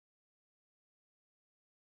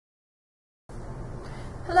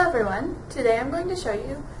Hello everyone, today I'm going to show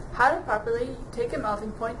you how to properly take a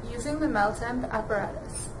melting point using the MELTEMP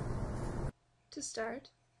apparatus. To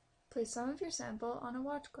start, place some of your sample on a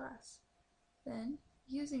watch glass. Then,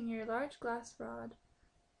 using your large glass rod,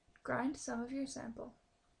 grind some of your sample.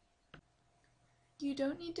 You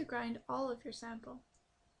don't need to grind all of your sample.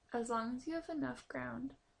 As long as you have enough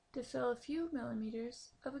ground to fill a few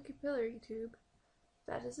millimeters of a capillary tube,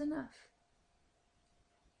 that is enough.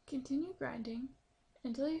 Continue grinding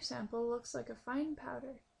until your sample looks like a fine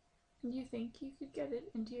powder and you think you could get it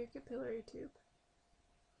into your capillary tube.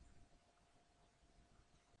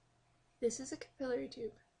 This is a capillary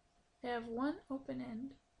tube. I have one open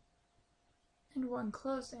end and one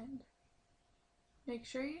closed end. Make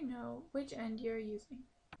sure you know which end you are using.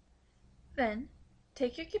 Then,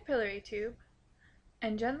 take your capillary tube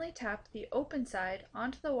and gently tap the open side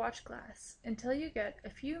onto the watch glass until you get a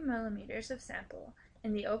few millimeters of sample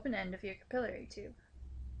in the open end of your capillary tube.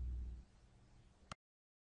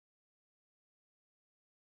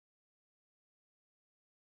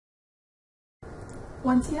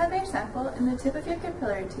 Once you have your sample in the tip of your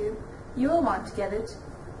capillary tube, you will want to get it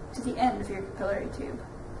to the end of your capillary tube.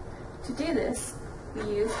 To do this, we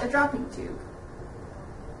use a dropping tube.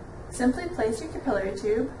 Simply place your capillary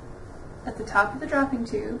tube at the top of the dropping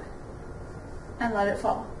tube and let it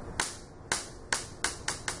fall.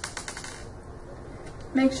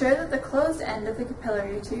 Make sure that the closed end of the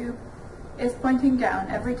capillary tube is pointing down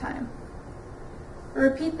every time.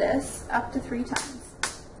 Repeat this up to 3 times,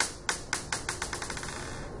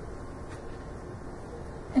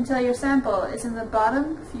 until your sample is in the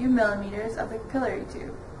bottom few millimeters of the capillary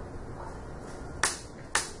tube.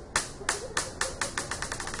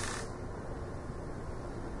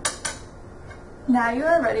 Now you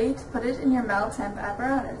are ready to put it in your MELTEMP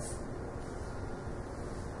apparatus.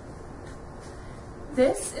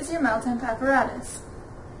 This is your MELTEMP apparatus.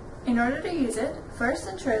 In order to use it, first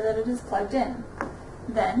ensure that it is plugged in.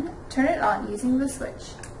 Then, turn it on using the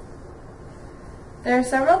switch. There are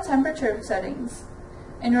several temperature settings.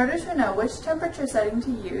 In order to know which temperature setting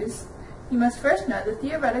to use, you must first know the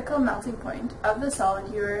theoretical melting point of the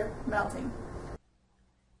solid you are melting.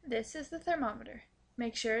 This is the thermometer.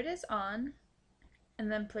 Make sure it is on,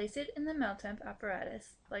 and then place it in the MELTEMP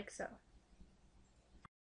apparatus, like so.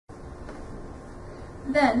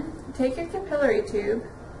 Then, take your capillary tube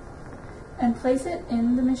and place it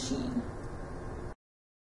in the machine.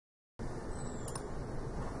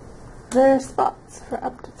 There are spots for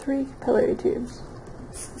up to 3 capillary tubes,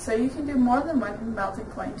 so you can do more than one melting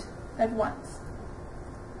point at once.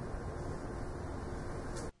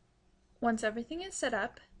 Once everything is set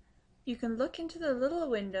up, you can look into the little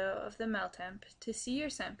window of the MELTEMP to see your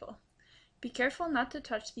sample. Be careful not to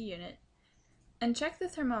touch the unit, and check the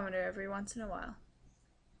thermometer every once in a while.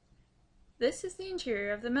 This is the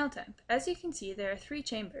interior of the MELTEMP. As you can see, there are 3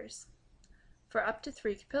 chambers for up to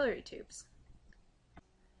 3 capillary tubes.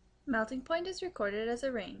 Melting point is recorded as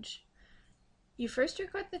a range. You first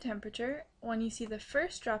record the temperature when you see the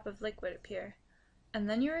first drop of liquid appear, and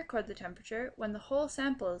then you record the temperature when the whole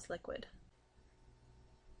sample is liquid.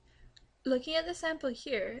 Looking at the sample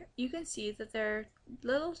here, you can see that there are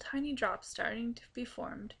little tiny drops starting to be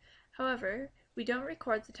formed. However, we don't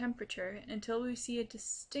record the temperature until we see a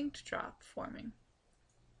distinct drop forming.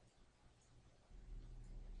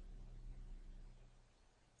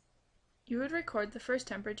 You would record the first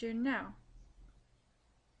temperature now.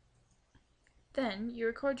 Then you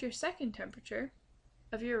record your second temperature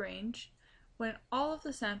of your range when all of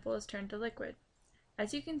the sample is turned to liquid.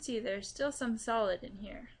 As you can see, there's still some solid in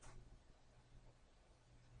here.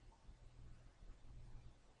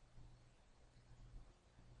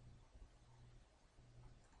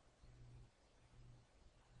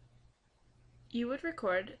 You would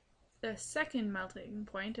record the second melting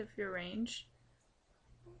point of your range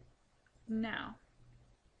now.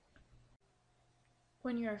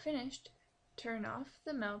 When you are finished, turn off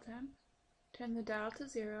the MELTEMP, turn the dial to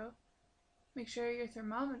 0, make sure your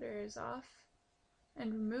thermometer is off,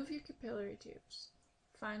 and remove your capillary tubes.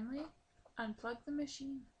 Finally, unplug the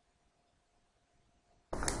machine.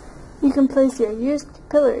 You can place your used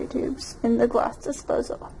capillary tubes in the glass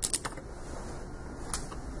disposal.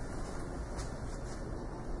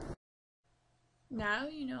 Now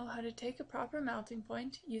you know how to take a proper melting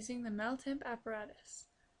point using the MELTEMP apparatus.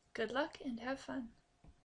 Good luck and have fun!